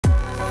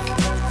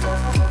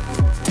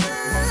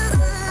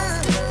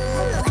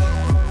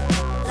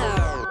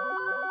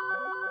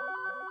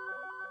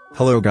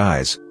Hello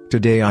guys,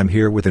 today I'm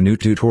here with a new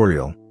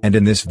tutorial, and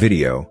in this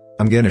video,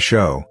 I'm gonna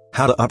show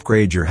how to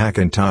upgrade your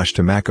Hackintosh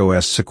to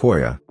macOS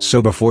Sequoia.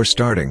 So before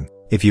starting,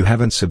 if you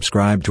haven't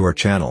subscribed to our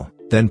channel,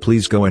 then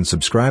please go and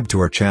subscribe to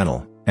our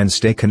channel, and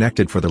stay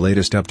connected for the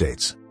latest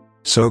updates.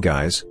 So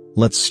guys,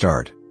 let's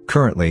start.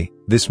 Currently,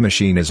 this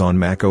machine is on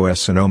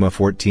macOS Sonoma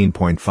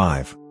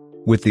 14.5.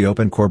 With the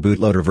OpenCore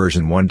bootloader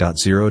version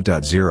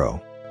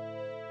 1.0.0.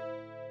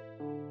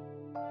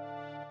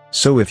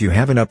 So if you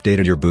haven't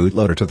updated your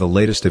bootloader to the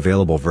latest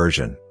available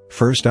version,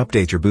 first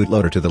update your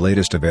bootloader to the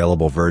latest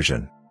available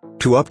version.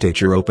 To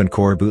update your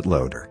OpenCore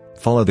bootloader,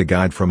 follow the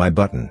guide from my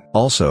button.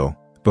 Also,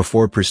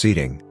 before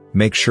proceeding,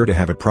 make sure to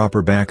have a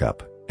proper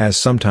backup, as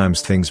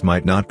sometimes things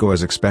might not go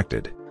as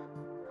expected.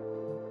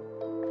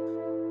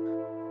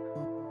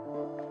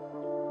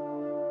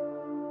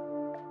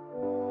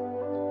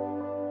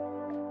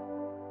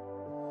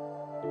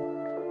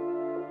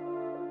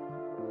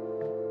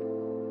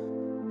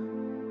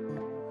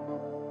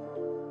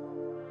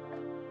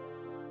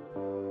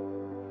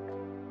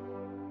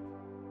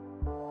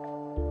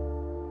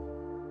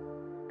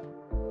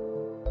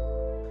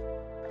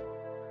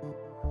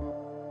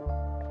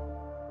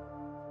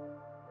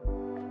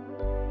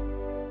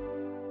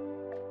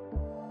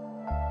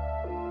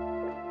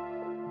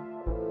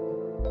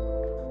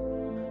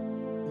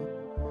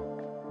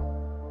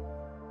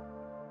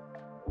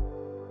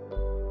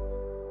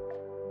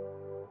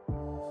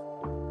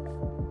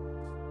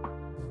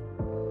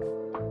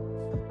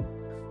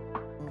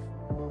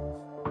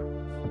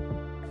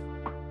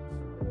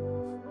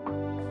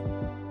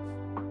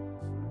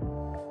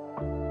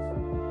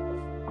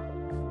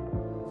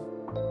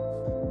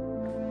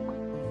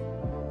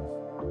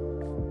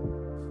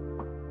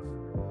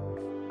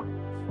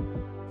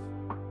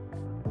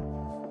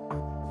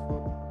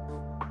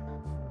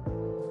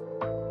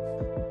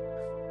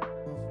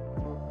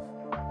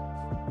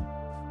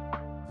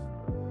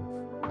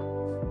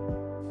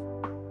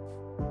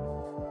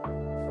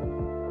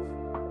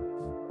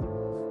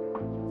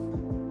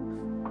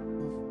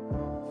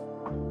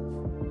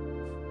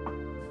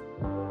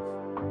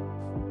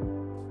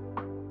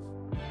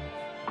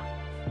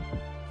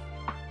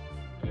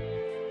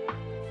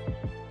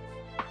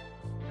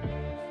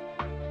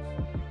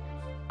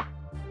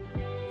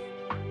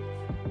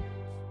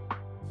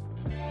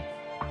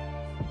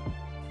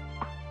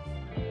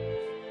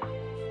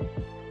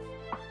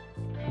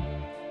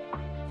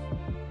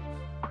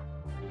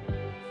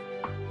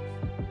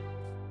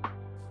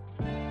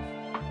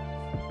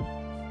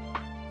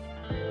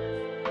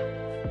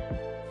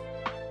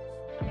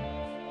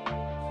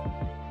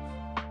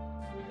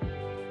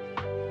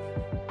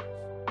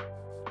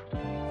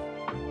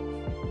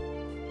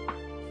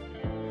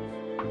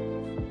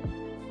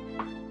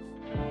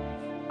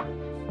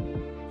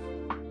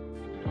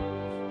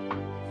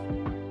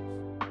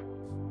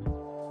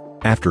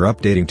 After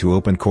updating to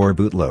OpenCore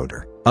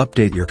bootloader,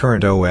 update your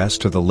current OS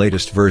to the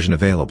latest version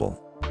available.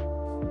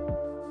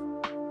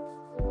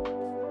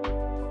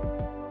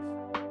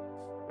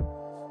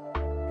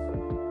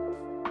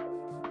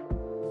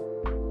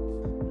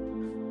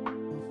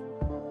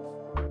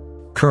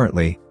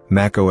 Currently,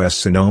 macOS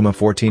Sonoma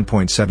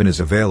 14.7 is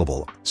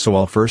available, so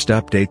I'll first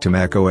update to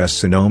macOS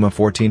Sonoma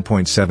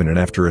 14.7 and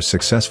after a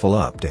successful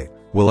update,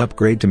 we'll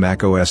upgrade to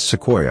macOS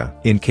Sequoia.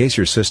 In case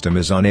your system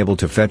is unable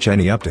to fetch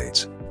any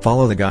updates,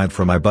 follow the guide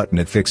from my button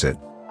and fix it.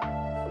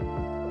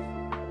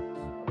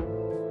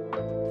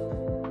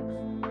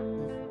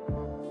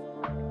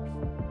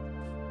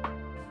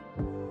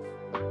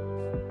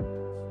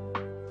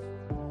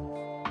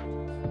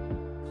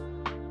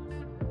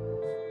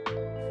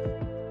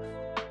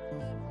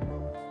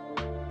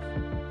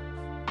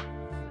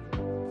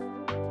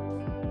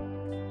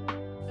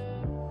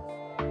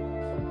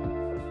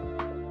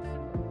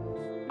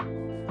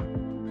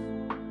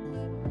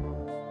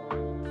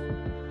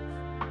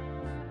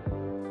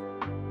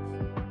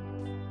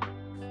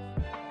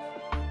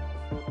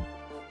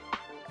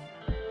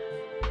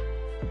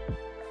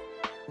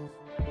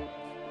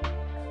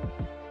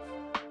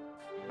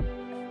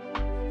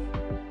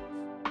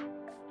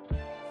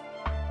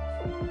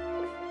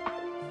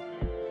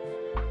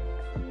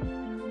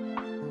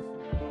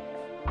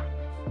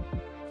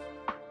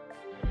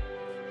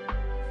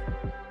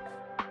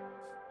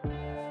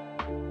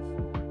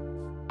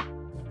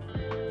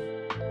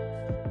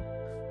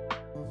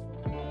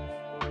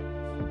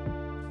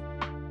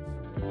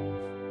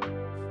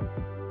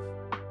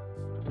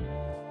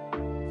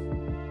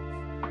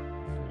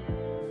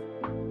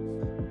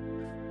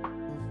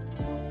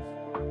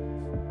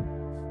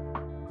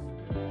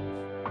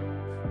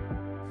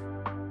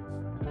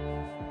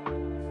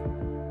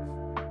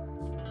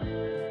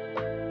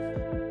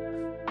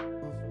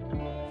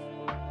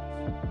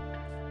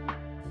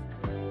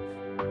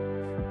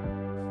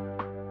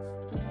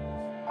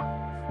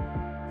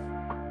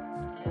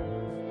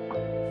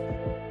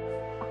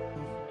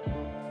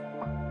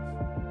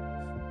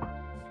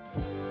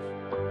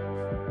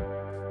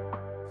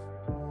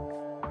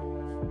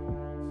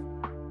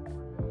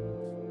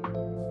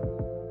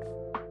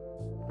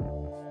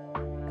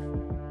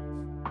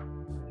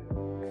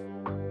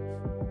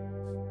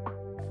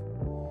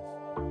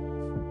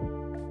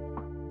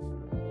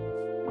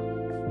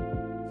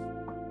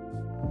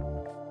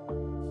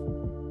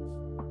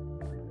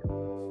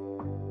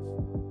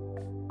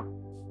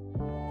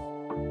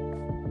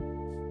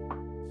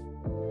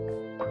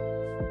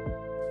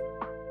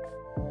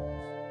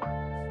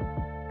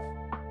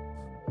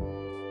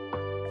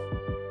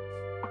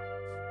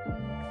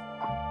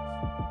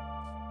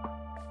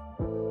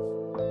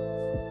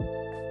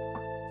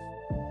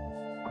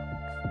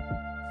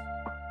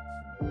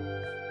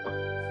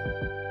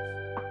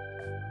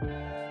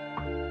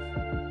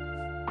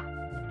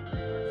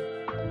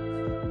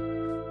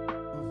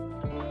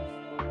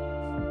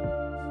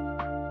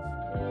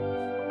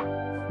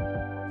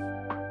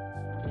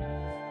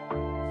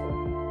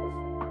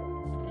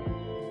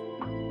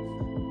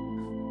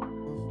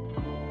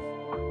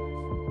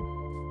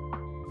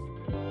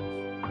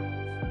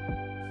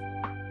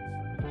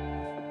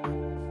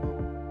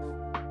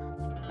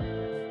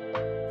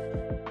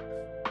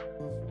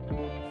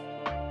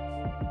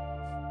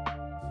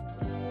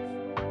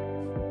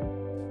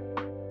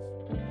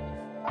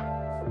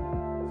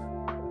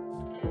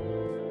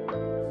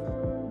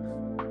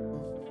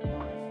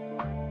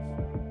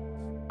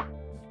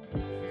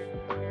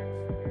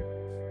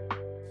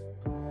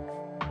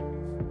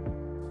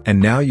 And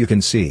now you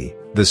can see,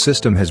 the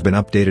system has been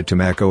updated to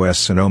macOS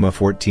Sonoma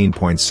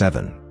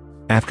 14.7.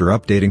 After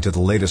updating to the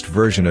latest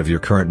version of your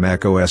current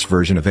macOS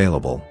version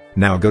available,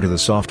 now go to the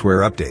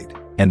software update,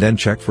 and then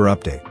check for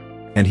update.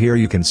 And here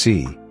you can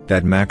see,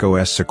 that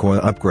macOS Sequoia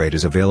upgrade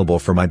is available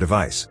for my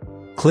device.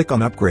 Click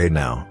on upgrade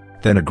now,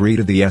 then agree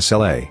to the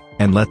SLA,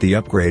 and let the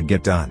upgrade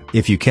get done.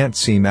 If you can't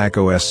see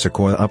macOS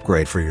Sequoia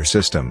upgrade for your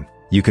system,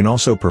 you can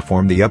also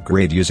perform the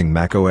upgrade using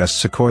macOS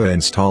Sequoia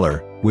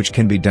installer, which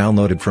can be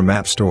downloaded from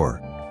App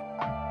Store.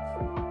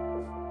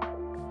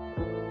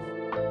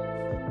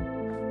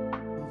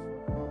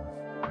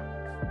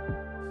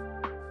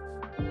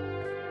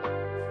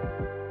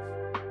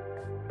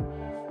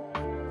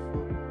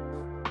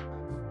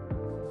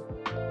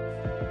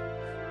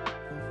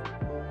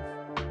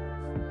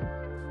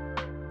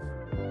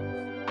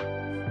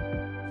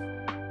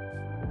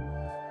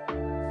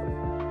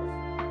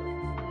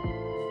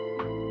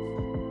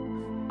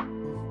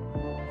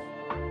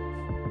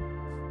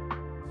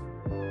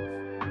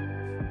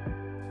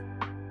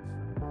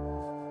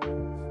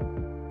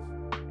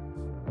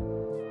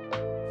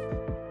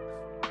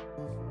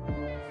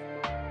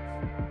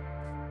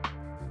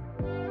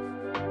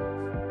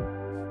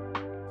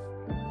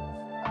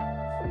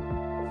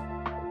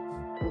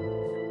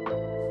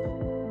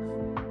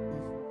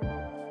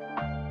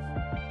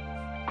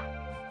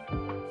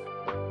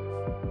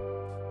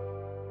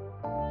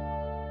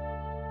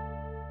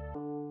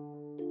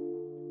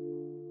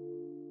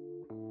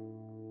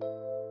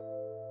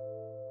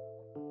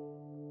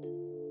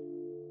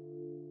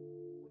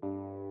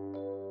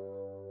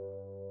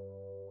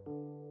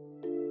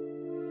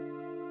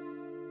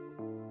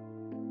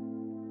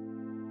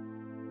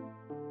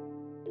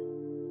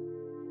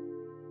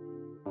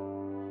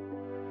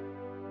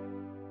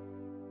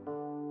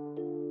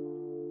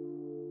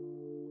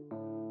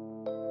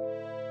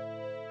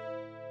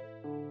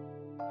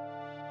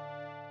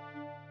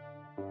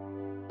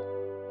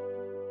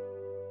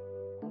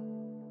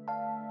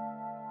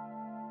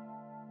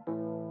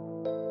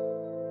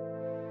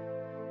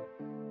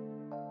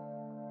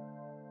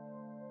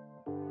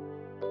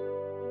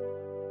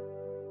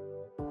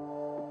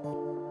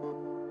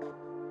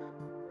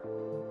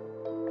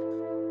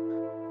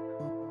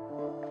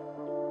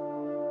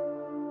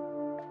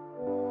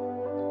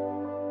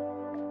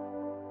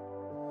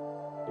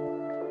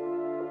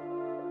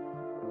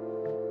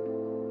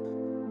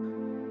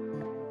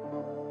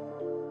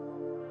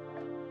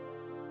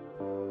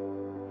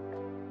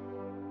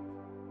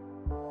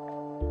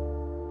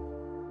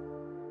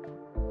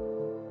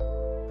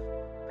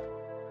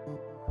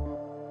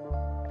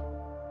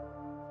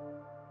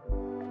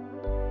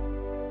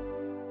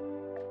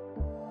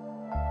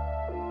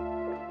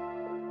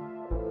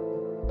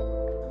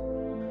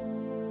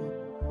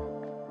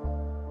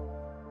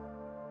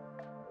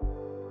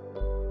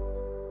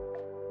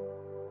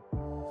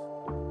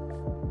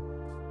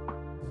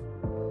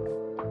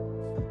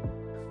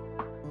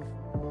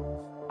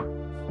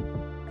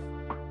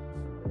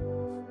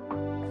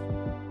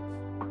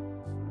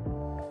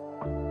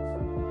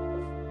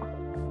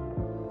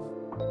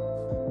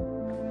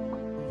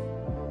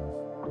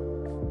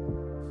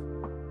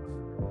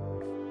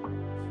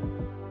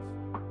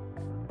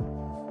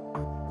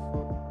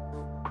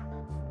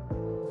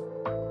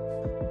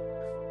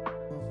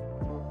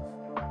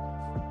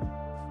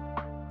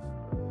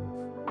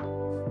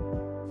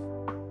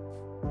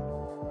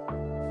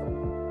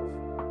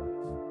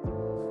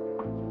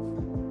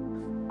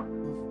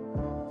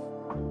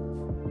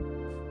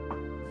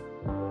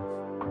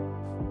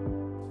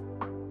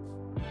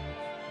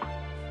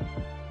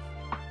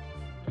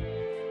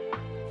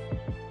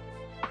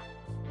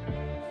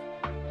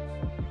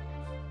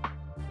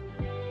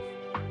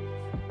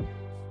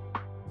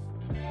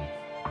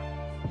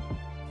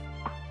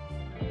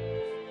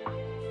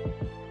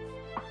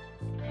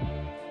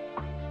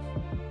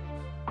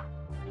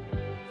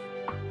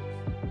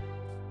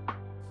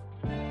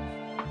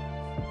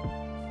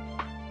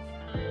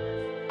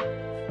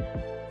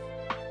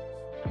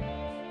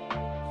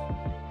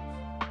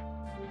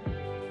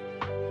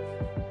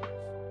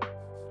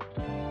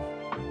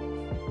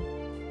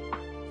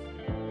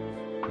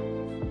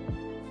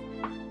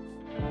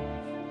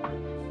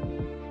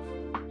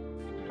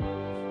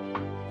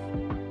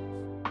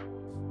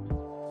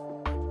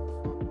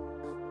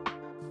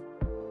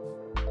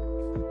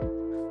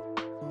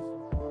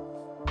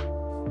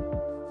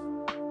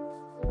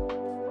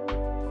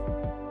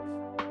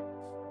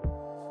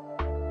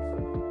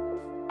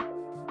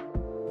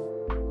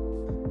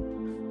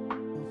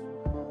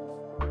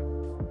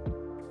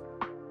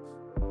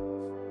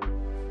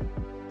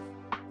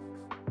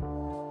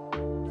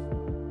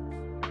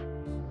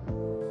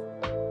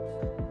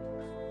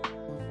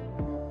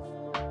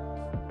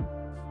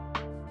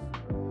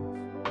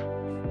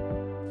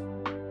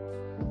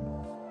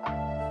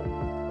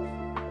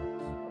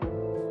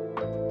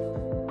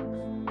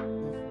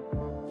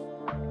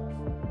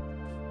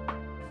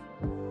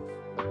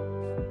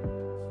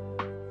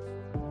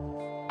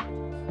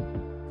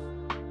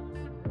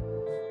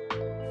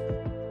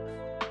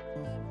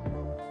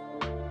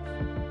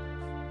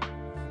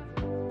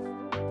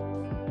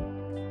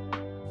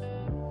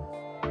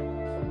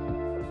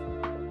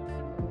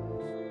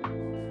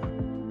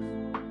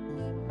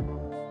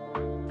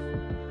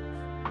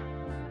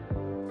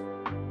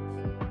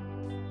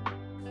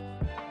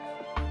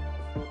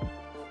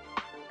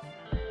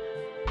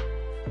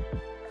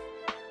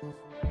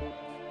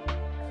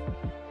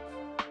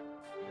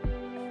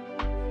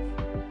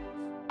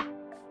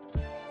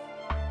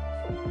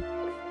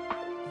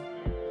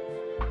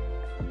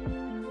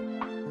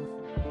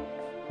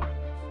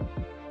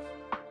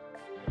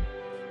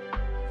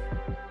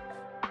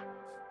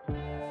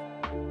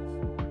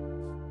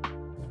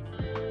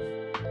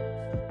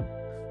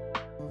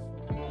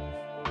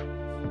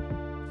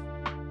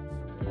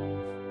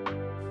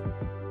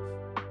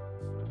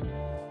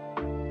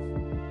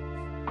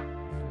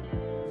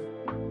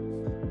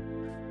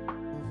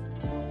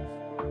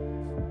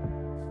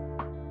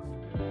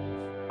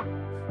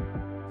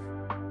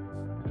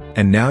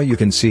 And now you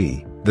can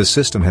see, the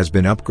system has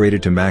been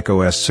upgraded to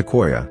macOS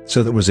Sequoia.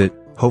 So that was it,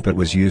 hope it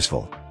was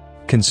useful.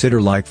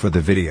 Consider like for the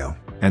video,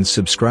 and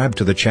subscribe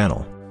to the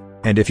channel.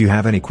 And if you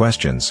have any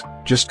questions,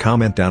 just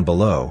comment down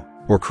below,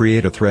 or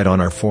create a thread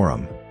on our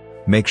forum.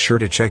 Make sure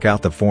to check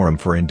out the forum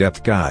for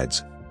in-depth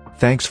guides.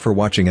 Thanks for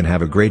watching and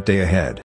have a great day ahead.